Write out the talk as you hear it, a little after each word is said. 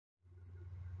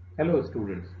Hello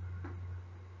students,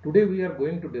 today we are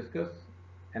going to discuss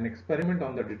an experiment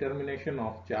on the determination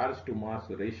of charge to mass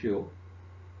ratio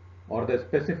or the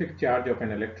specific charge of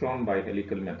an electron by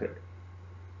helical method.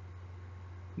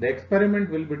 The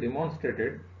experiment will be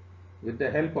demonstrated with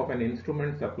the help of an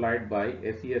instrument supplied by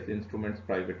SES Instruments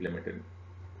Private Limited.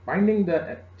 Finding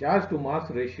the charge to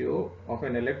mass ratio of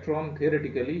an electron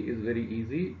theoretically is very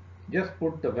easy. Just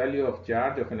put the value of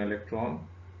charge of an electron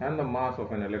and the mass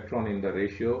of an electron in the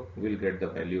ratio, will get the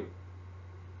value.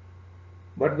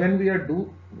 But when we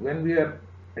are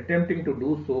attempting to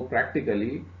do so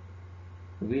practically,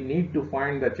 we need to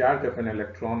find the charge of an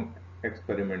electron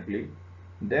experimentally,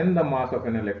 then the mass of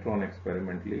an electron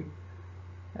experimentally,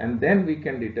 and then we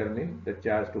can determine the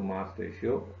charge to mass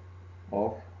ratio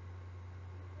of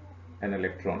an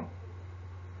electron.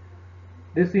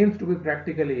 This seems to be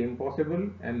practically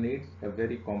impossible and needs a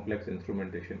very complex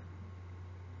instrumentation.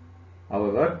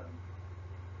 However,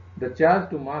 the charge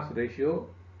to mass ratio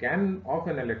of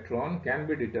an electron can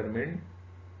be determined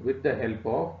with the help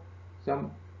of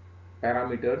some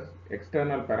parameters,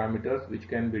 external parameters, which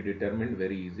can be determined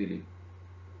very easily.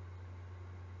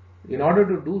 In order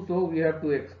to do so, we have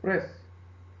to express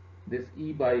this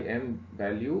E by m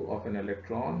value of an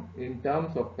electron in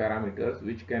terms of parameters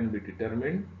which can be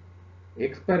determined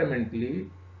experimentally.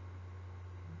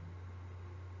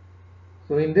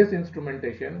 So in this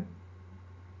instrumentation,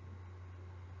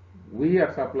 we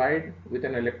are supplied with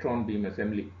an electron beam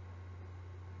assembly.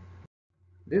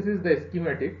 This is the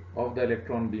schematic of the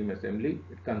electron beam assembly.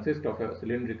 It consists of a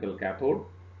cylindrical cathode.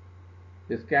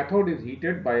 This cathode is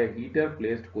heated by a heater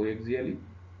placed coaxially.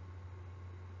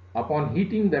 Upon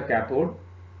heating the cathode,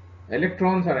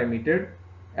 electrons are emitted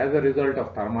as a result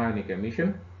of thermionic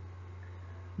emission.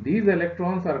 These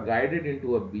electrons are guided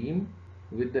into a beam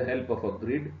with the help of a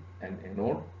grid and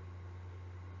anode.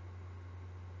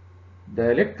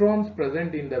 The electrons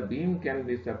present in the beam can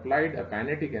be supplied a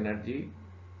kinetic energy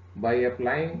by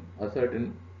applying a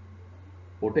certain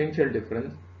potential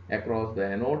difference across the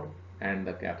anode and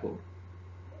the cathode.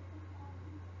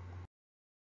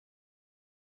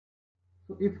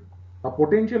 So if a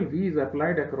potential V is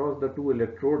applied across the two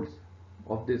electrodes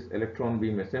of this electron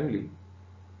beam assembly,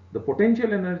 the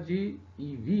potential energy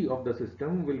EV of the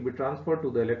system will be transferred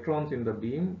to the electrons in the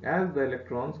beam as the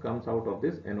electrons comes out of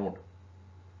this anode.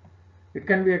 It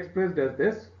can be expressed as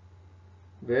this,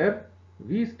 where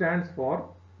V stands for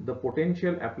the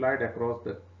potential applied across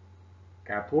the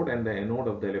cathode and the anode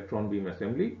of the electron beam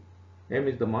assembly. M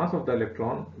is the mass of the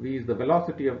electron, V is the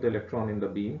velocity of the electron in the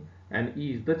beam, and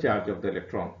E is the charge of the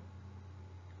electron.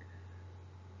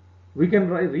 We can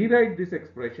rewrite this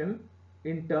expression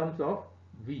in terms of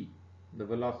V, the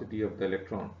velocity of the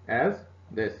electron, as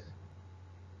this.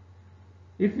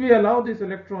 If we allow this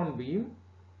electron beam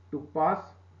to pass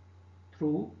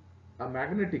through a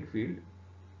magnetic field,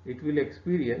 it will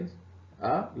experience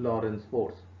a Lorentz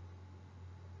force.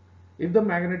 If the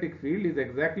magnetic field is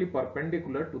exactly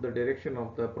perpendicular to the direction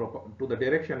of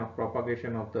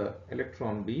propagation of the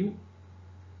electron beam,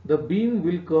 the beam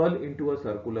will curl into a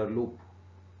circular loop.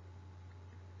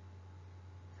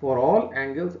 For all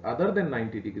angles other than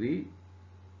 90 degree,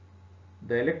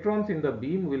 the electrons in the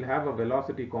beam will have a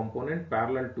velocity component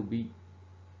parallel to B,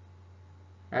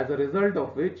 as a result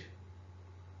of which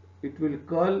it will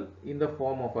curl in the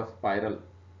form of a spiral.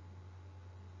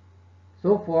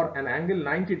 So for an angle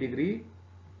 90 degree,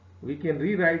 we can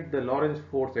rewrite the Lorentz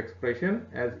force expression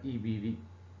as EBV.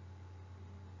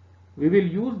 We will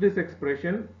use this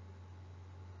expression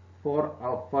for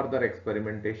our further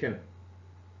experimentation.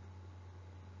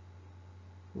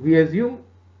 We assume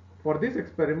for this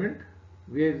experiment,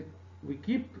 we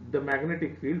keep the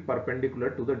magnetic field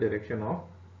perpendicular to the direction of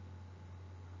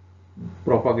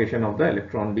propagation of the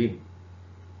electron beam.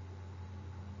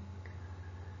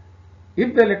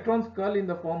 If the electrons curl in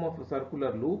the form of a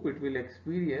circular loop, it will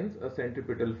experience a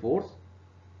centripetal force,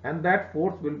 and that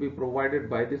force will be provided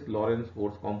by this Lorentz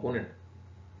force component.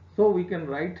 So we can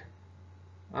write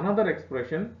another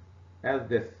expression as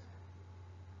this.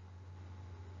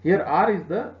 Here R is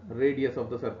the radius of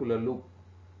the circular loop.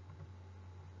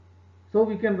 So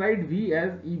we can write V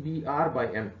as EBR by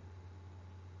M.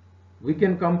 We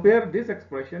can compare this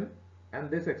expression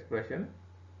and this expression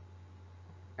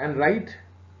and write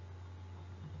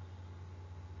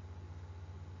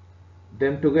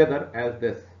them together as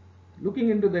this. Looking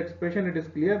into the expression, it is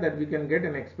clear that we can get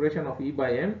an expression of E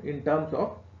by M in terms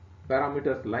of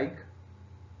parameters like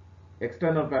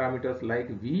external parameters like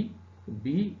V,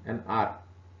 B and R.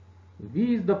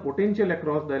 V is the potential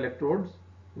across the electrodes,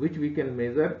 which we can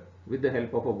measure with the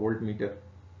help of a voltmeter.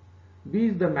 B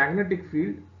is the magnetic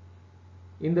field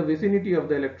in the vicinity of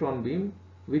the electron beam,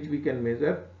 which we can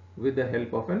measure with the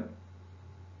help of an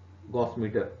Gauss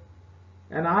meter.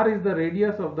 And r is the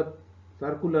radius of the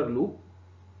circular loop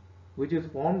which is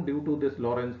formed due to this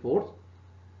Lorentz force,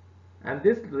 and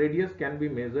this radius can be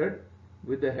measured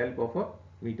with the help of a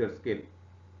meter scale.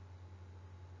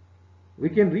 We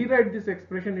can rewrite this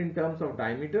expression in terms of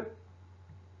diameter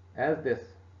as this.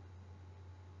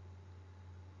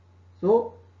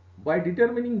 So by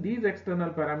determining these external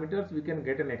parameters, we can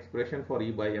get an expression for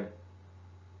E by M.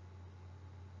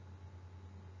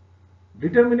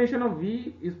 Determination of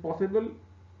V is possible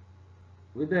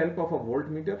with the help of a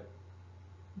voltmeter,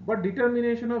 but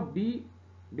determination of B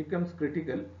becomes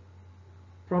critical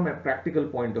from a practical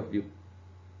point of view,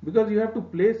 because you have to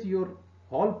place your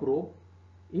Hall probe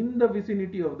in the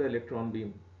vicinity of the electron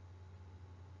beam.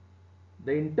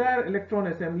 The entire electron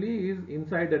assembly is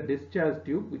inside a discharge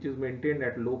tube which is maintained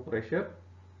at low pressure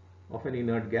of an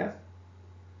inert gas.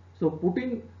 So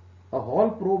putting a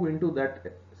Hall probe into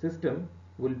that system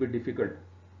will be difficult.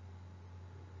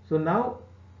 So now,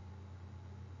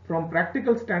 from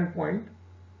practical standpoint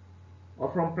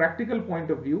or from practical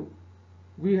point of view,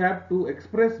 we have to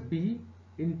express B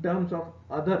in terms of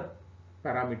other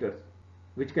parameters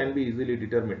which can be easily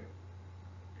determined.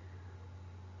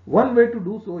 One way to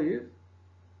do so is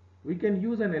we can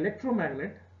use an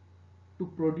electromagnet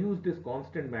to produce this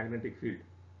constant magnetic field.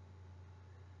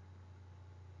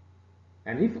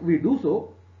 And if we do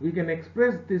so, we can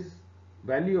express this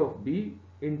value of B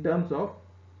in terms of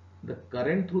the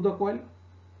current through the coil,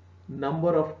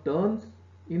 number of turns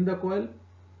in the coil,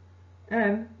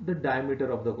 and the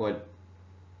diameter of the coil.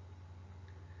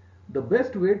 The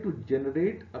best way to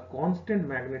generate a constant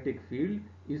magnetic field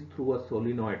is through a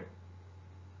solenoid.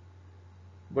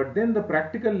 But then the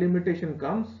practical limitation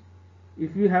comes.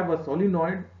 If we have a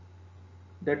solenoid,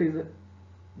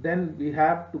 then we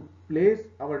have to place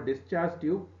our discharge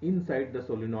tube inside the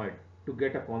solenoid to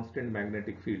get a constant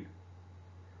magnetic field.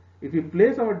 If we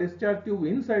place our discharge tube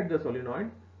inside the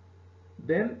solenoid,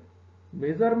 then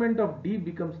measurement of D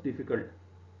becomes difficult.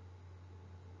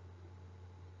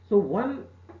 So one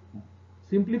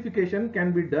simplification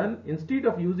can be done. Instead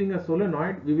of using a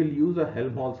solenoid, we will use a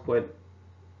Helmholtz coil.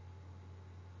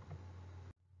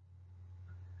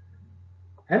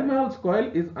 Helmholtz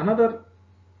coil is another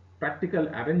practical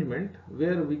arrangement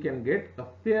where we can get a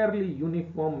fairly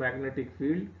uniform magnetic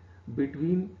field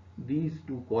between these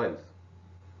two coils.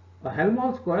 A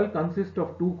Helmholtz coil consists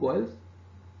of two coils,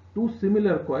 two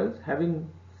similar coils having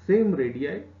same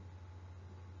radii,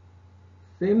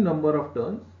 same number of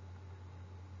turns,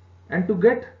 and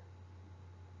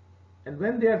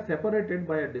when they are separated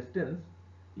by a distance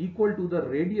equal to the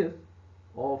radius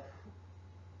of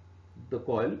the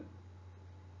coil,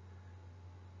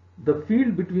 the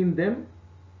field between them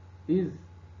is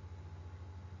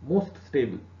most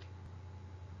stable.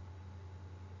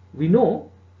 We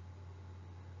know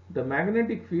the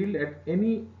magnetic field at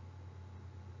any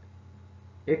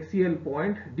axial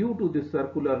point due to this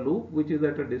circular loop, which is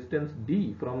at a distance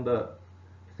d from the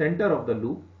center of the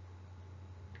loop,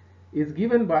 is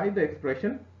given by the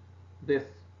expression this,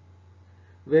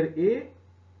 where A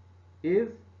is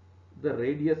the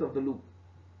radius of the loop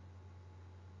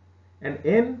and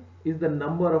N is the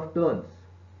number of turns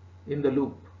in the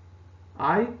loop,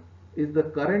 I is the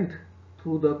current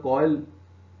through the coil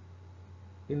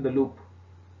in the loop.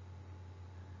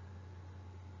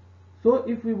 So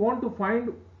if we want to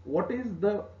find what is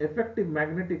the effective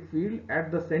magnetic field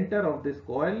at the center of this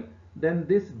coil, then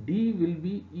this D will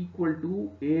be equal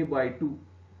to A by 2.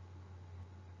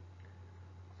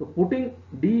 So putting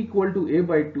D equal to A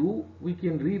by 2, we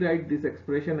can rewrite this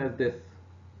expression as this.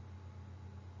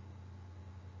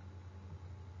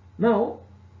 Now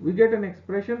we get an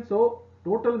expression. So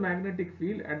total magnetic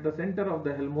field at the center of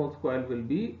the Helmholtz coil will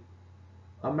be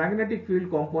a magnetic field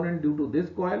component due to this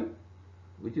coil,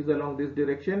 which is along this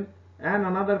direction, and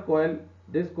another coil,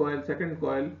 this coil, second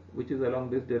coil, which is along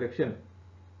this direction.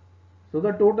 So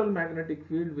the total magnetic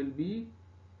field will be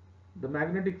the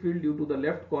magnetic field due to the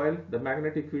left coil, the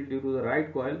magnetic field due to the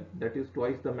right coil, that is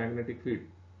twice the magnetic field.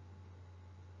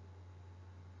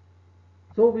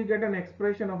 So we get an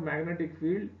expression of magnetic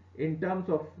field in terms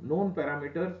of known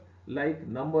parameters like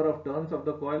number of turns of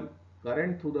the coil,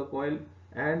 current through the coil,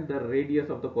 and the radius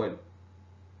of the coil.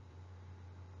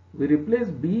 We replace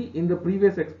B in the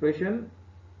previous expression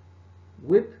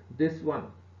with this one,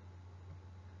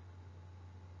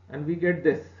 and we get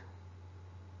this.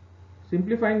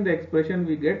 Simplifying the expression,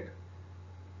 we get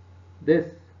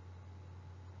this.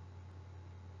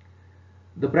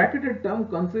 The bracketed term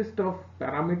consists of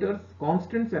parameters,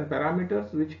 constants and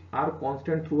parameters which are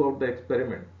constant throughout the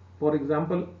experiment. For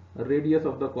example, radius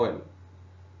of the coil.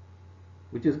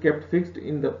 which is kept fixed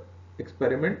in the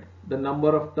experiment, the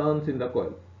number of turns in the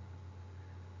coil.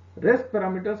 Rest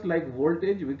parameters like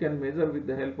voltage we can measure with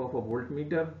the help of a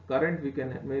voltmeter, current we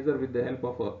can measure with the help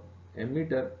of a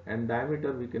ammeter, and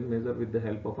diameter we can measure with the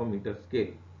help of a meter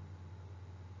scale.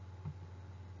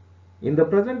 In the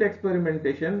present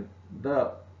experimentation,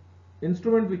 the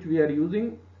instrument which we are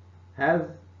using has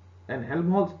an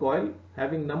Helmholtz coil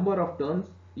having number of turns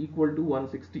equal to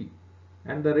 160,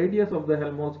 and the radius of the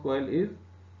Helmholtz coil is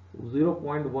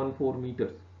 0.14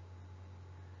 meters.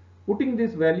 Putting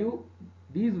these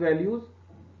values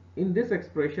in this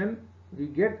expression, we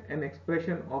get an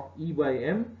expression of E by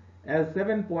M as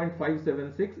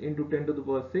 7.576 into 10 to the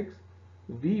power 6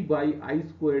 V by I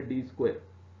square D square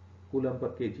coulomb per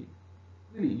kg.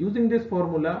 Using this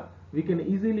formula, we can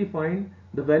easily find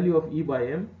the value of E by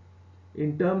M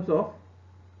in terms of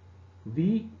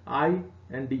V, I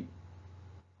and D.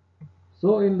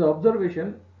 So in the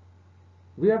observation,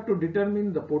 we have to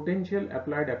determine the potential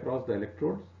applied across the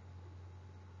electrodes,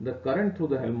 the current through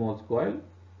the Helmholtz coil,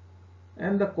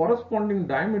 and the corresponding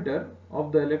diameter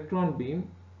of the electron beam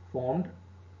formed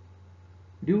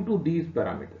due to these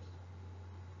parameters.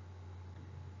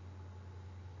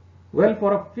 Well,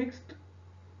 for a fixed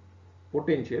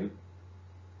potential,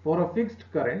 for a fixed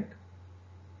current,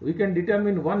 we can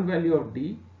determine one value of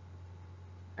D,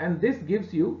 and this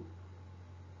gives you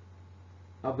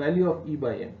a value of E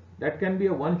by M. That can be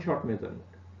a one-shot measurement.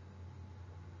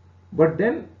 But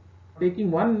then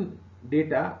taking one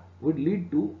data would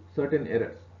lead to certain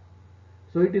errors.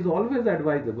 So it is always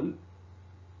advisable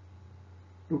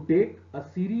to take a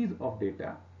series of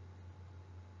data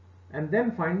and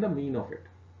then find the mean of it.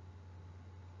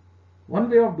 One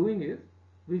way of doing is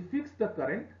we fix the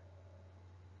current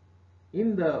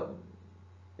in the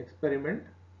experiment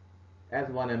as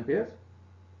 1 amperes,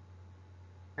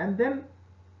 and then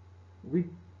we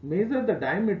measure the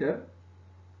diameter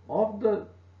of the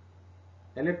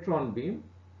electron beam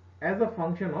as a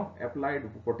function of applied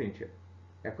potential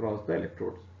across the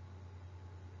electrodes,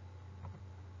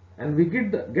 and we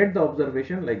get the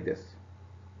observation like this.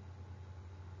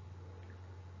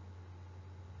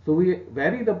 So we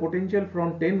vary the potential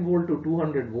from 10 volt to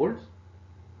 200 volts.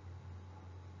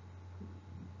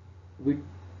 We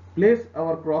place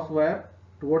our crosswire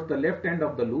towards the left end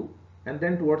of the loop and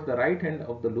then towards the right end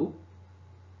of the loop.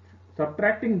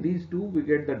 Subtracting these two, we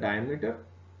get the diameter.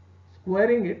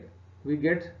 Squaring it, we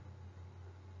get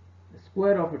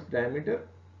square of its diameter,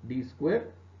 D square.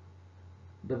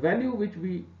 The value which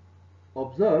we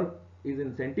observe is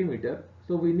in centimeter,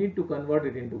 so we need to convert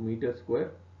it into meter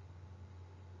square.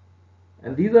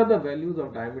 And these are the values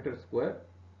of diameter square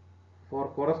for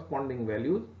corresponding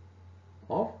values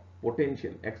of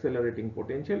potential, accelerating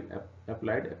potential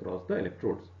applied across the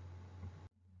electrodes.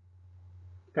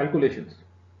 Calculations.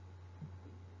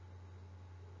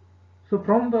 So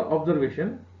from the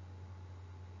observation,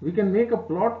 we can make a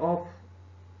plot of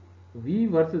V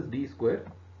versus D square,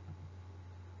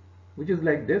 which is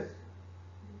like this.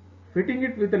 Fitting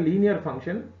it with a linear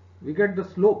function, we get the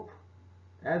slope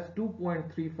as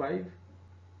 2.35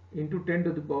 into 10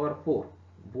 to the power 4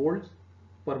 volts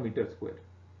per meter square.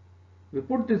 We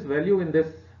put this value in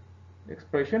this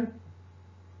expression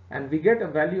and we get a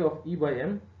value of E by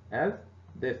M as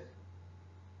this.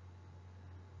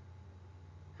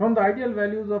 From the ideal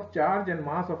values of charge and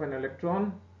mass of an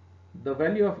electron, the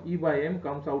value of E by M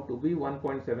comes out to be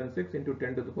 1.76 into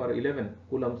 10 to the power 11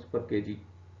 coulombs per kg.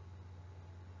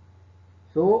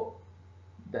 So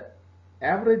the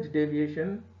average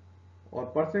deviation or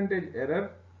percentage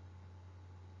error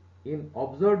in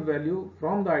observed value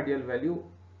from the ideal value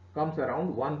comes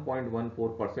around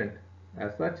 1.14%.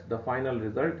 As such, the final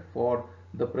result for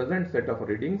the present set of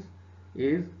readings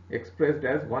is expressed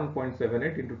as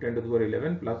 1.78 into 10 to the power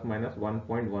 11 plus minus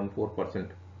 1.14%.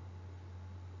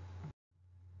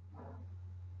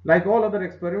 Like all other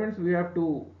experiments, we have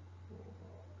to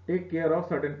take care of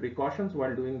certain precautions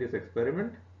while doing this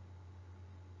experiment.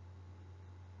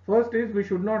 First is we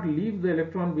should not leave the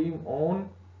electron beam on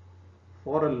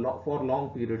for long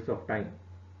periods of time.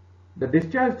 The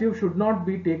discharge tube should not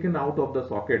be taken out of the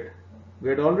socket. We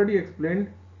had already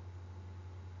explained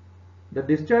the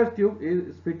discharge tube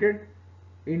is fitted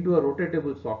into a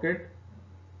rotatable socket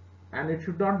and it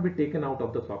should not be taken out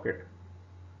of the socket.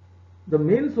 The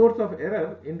main source of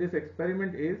error in this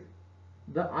experiment is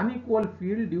the unequal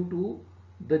field due to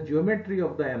the geometry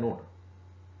of the anode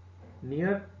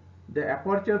near the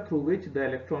aperture through which the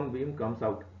electron beam comes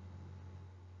out.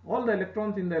 All the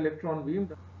electrons in the electron beam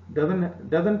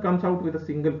doesn't comes out with a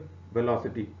single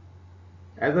velocity,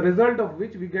 as a result of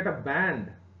which we get a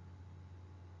band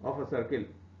of a circle.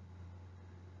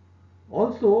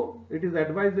 Also, it is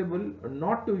advisable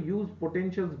not to use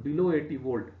potentials below 80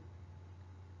 volt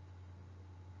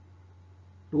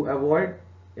to avoid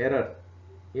error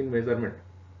in measurement,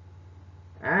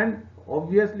 and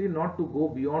obviously not to go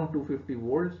beyond 250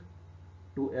 volts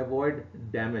to avoid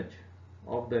damage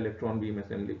of the electron beam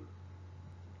assembly.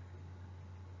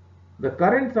 The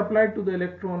current supplied to the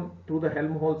electron through the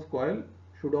Helmholtz coil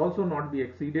should also not be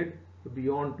exceeded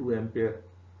beyond 2 ampere.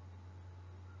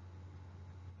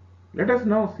 Let us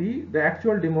now see the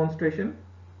actual demonstration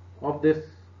of this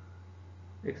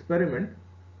experiment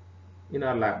in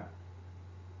our lab.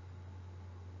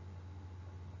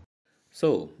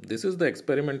 So, this is the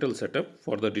experimental setup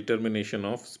for the determination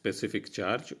of specific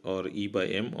charge or E by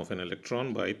M of an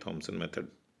electron by Thomson method.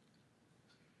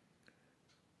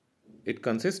 It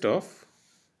consists of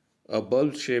a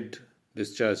bulb-shaped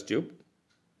discharge tube,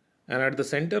 and at the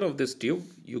center of this tube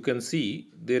you can see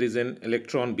there is an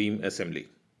electron beam assembly.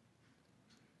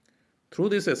 Through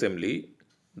this assembly,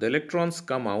 the electrons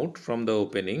come out from the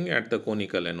opening at the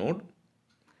conical anode,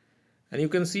 and you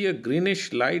can see a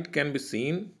greenish light can be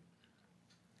seen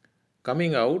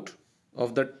coming out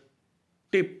of the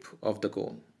tip of the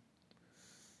cone.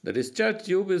 The discharge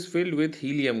tube is filled with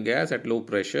helium gas at low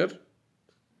pressure.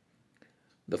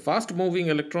 The fast moving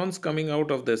electrons coming out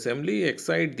of the assembly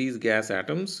excite these gas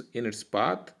atoms in its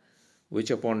path, which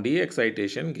upon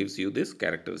de-excitation gives you this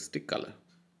characteristic color.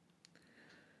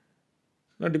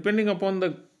 Now, depending upon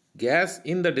the gas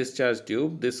in the discharge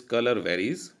tube, this color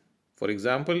varies. For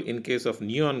example, in case of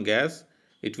neon gas,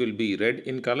 it will be red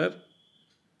in color.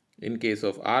 In case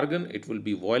of argon, it will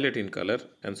be violet in color,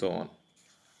 and so on.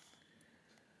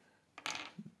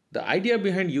 The idea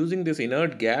behind using this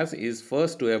inert gas is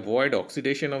first to avoid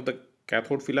oxidation of the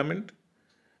cathode filament,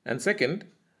 and second,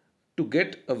 to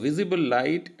get a visible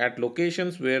light at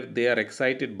locations where they are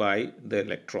excited by the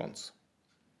electrons.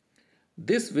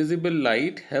 This visible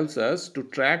light helps us to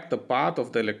track the path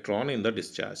of the electron in the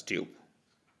discharge tube.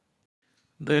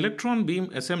 The electron beam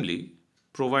assembly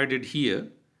provided here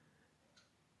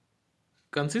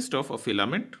consists of a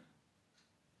filament,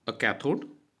 a cathode,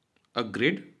 a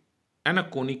grid, and a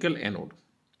conical anode,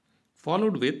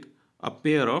 followed with a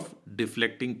pair of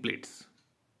deflecting plates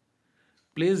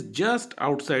placed just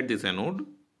outside this anode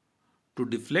to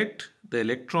deflect the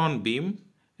electron beam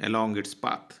along its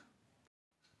path.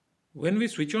 When we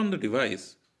switch on the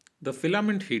device, the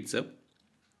filament heats up,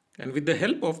 and with the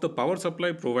help of the power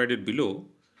supply provided below,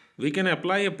 we can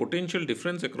apply a potential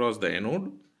difference across the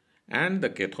anode and the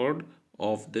cathode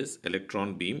of this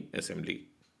electron beam assembly.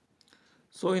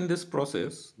 So in this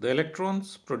process, the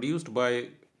electrons produced by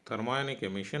thermionic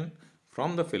emission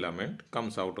from the filament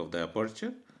comes out of the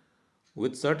aperture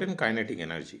with certain kinetic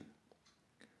energy.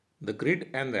 The grid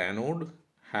and the anode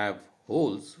have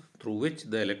holes through which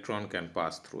the electron can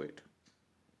pass through it.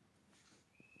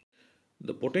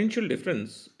 The potential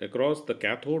difference across the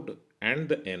cathode and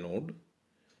the anode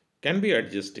can be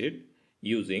adjusted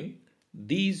using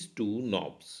these two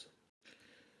knobs.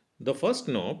 The first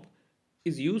knob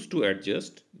is used to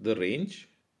adjust the range,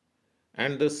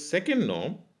 and the second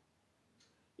knob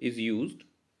is used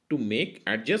to make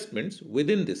adjustments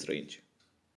within this range.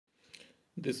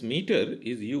 This meter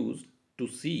is used to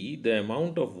see the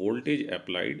amount of voltage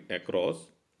applied across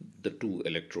the two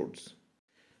electrodes.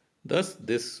 Thus,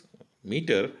 this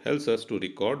meter helps us to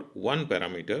record one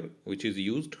parameter which is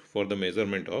used for the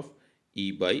measurement of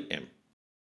E by M.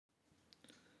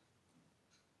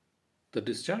 The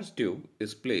discharge tube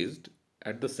is placed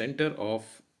at the center of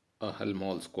a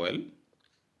Helmholtz coil.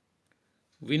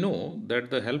 We know that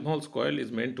the Helmholtz coil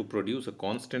is meant to produce a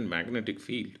constant magnetic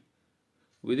field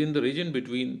within the region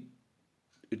between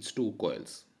its two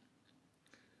coils.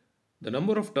 The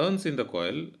number of turns in the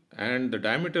coil and the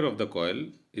diameter of the coil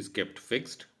is kept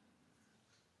fixed.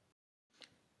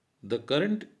 The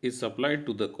current is supplied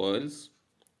to the coils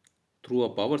through a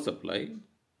power supply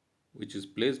which is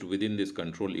placed within this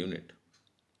control unit,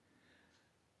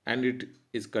 and it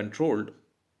is controlled,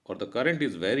 or the current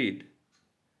is varied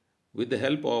with the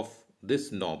help of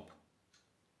this knob.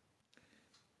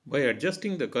 By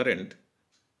adjusting the current,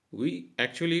 we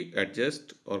actually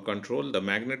adjust or control the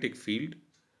magnetic field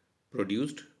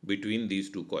produced between these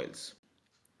two coils.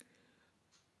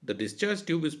 The discharge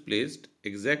tube is placed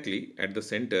exactly at the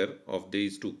center of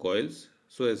these two coils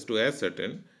so as to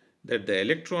ascertain that the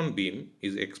electron beam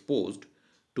is exposed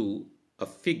to a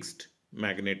fixed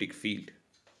magnetic field.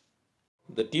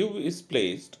 The tube is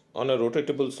placed on a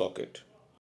rotatable socket.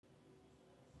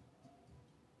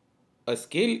 A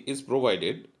scale is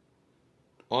provided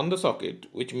on the socket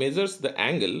which measures the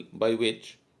angle by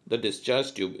which the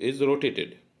discharge tube is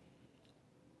rotated.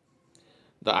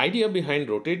 The idea behind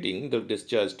rotating the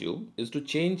discharge tube is to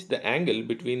change the angle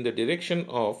between the direction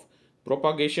of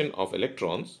propagation of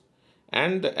electrons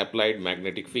and the applied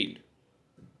magnetic field.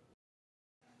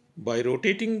 By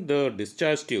rotating the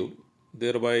discharge tube,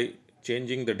 thereby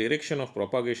changing the direction of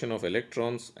propagation of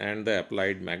electrons and the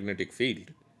applied magnetic field,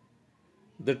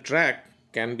 the track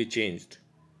can be changed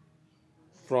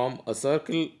from a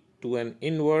circle to an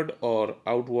inward or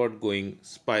outward going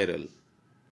spiral.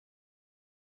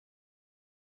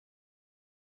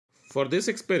 For this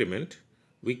experiment,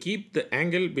 we keep the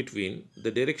angle between the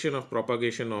direction of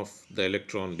propagation of the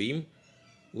electron beam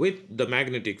with the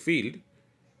magnetic field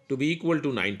to be equal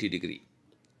to 90 degree,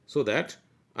 so that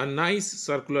a nice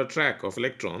circular track of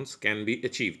electrons can be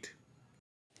achieved.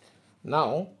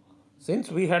 Now, since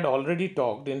we had already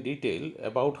talked in detail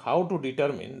about how to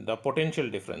determine the potential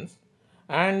difference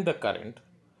and the current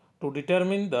to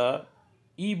determine the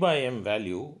E by M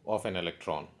value of an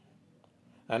electron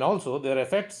and also their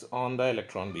effects on the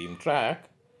electron beam track,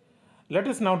 let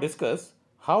us now discuss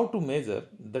how to measure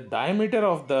the diameter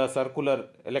of the circular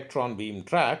electron beam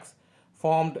tracks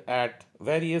formed at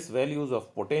various values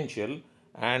of potential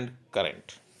and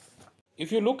current.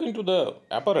 If you look into the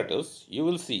apparatus, you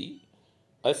will see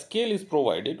a scale is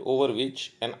provided over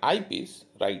which an eyepiece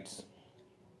writes.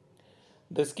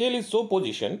 The scale is so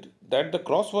positioned that the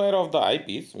crosswire of the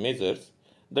eyepiece measures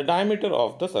the diameter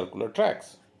of the circular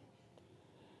tracks.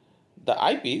 The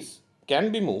eyepiece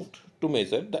can be moved to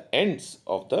measure the ends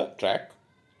of the track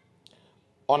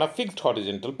on a fixed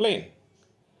horizontal plane.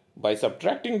 By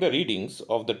subtracting the readings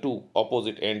of the two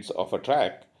opposite ends of a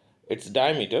track, its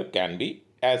diameter can be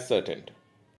ascertained.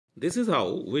 This is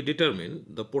how we determine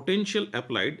the potential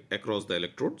applied across the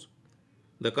electrodes,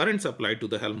 the currents applied to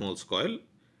the Helmholtz coil,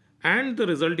 and the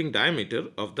resulting diameter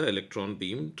of the electron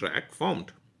beam track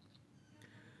formed.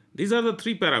 These are the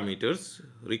three parameters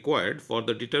required for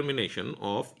the determination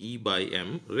of E by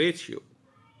M ratio.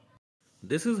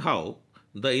 This is how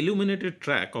the illuminated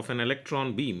track of an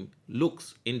electron beam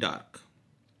looks in dark.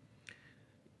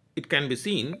 It can be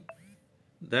seen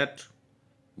that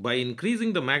by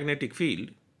increasing the magnetic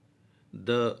field,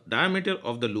 the diameter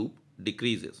of the loop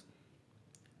decreases,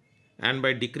 and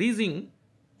by decreasing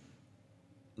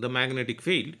the magnetic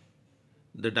field,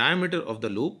 the diameter of the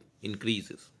loop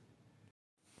increases.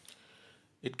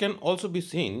 It can also be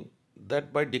seen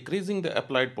that by decreasing the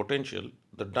applied potential,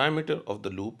 the diameter of the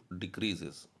loop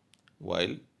decreases,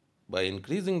 while by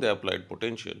increasing the applied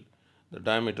potential, the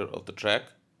diameter of the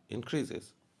track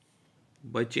increases.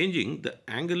 By changing the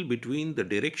angle between the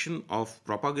direction of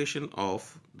propagation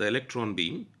of the electron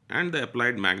beam and the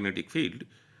applied magnetic field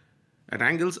at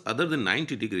angles other than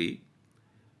 90 degree,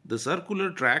 the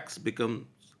circular tracks become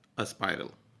a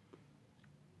spiral.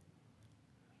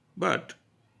 But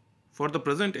for the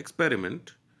present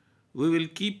experiment, we will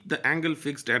keep the angle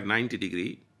fixed at 90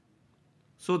 degree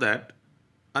so that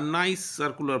a nice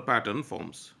circular pattern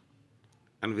forms.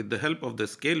 And with the help of the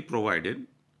scale provided,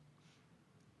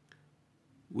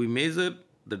 we measure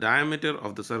the diameter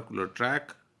of the circular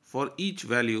track for each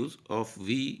values of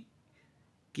V,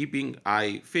 keeping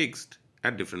I fixed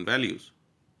at different values.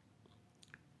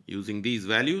 Using these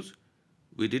values,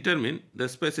 we determine the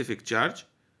specific charge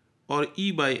or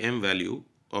E by M value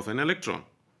of an electron.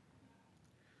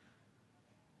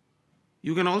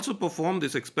 You can also perform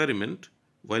this experiment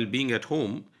while being at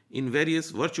home in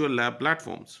various virtual lab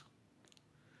platforms.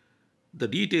 The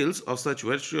details of such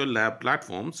virtual lab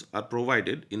platforms are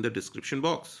provided in the description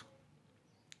box.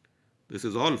 This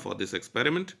is all for this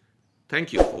experiment.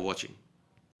 Thank you for watching.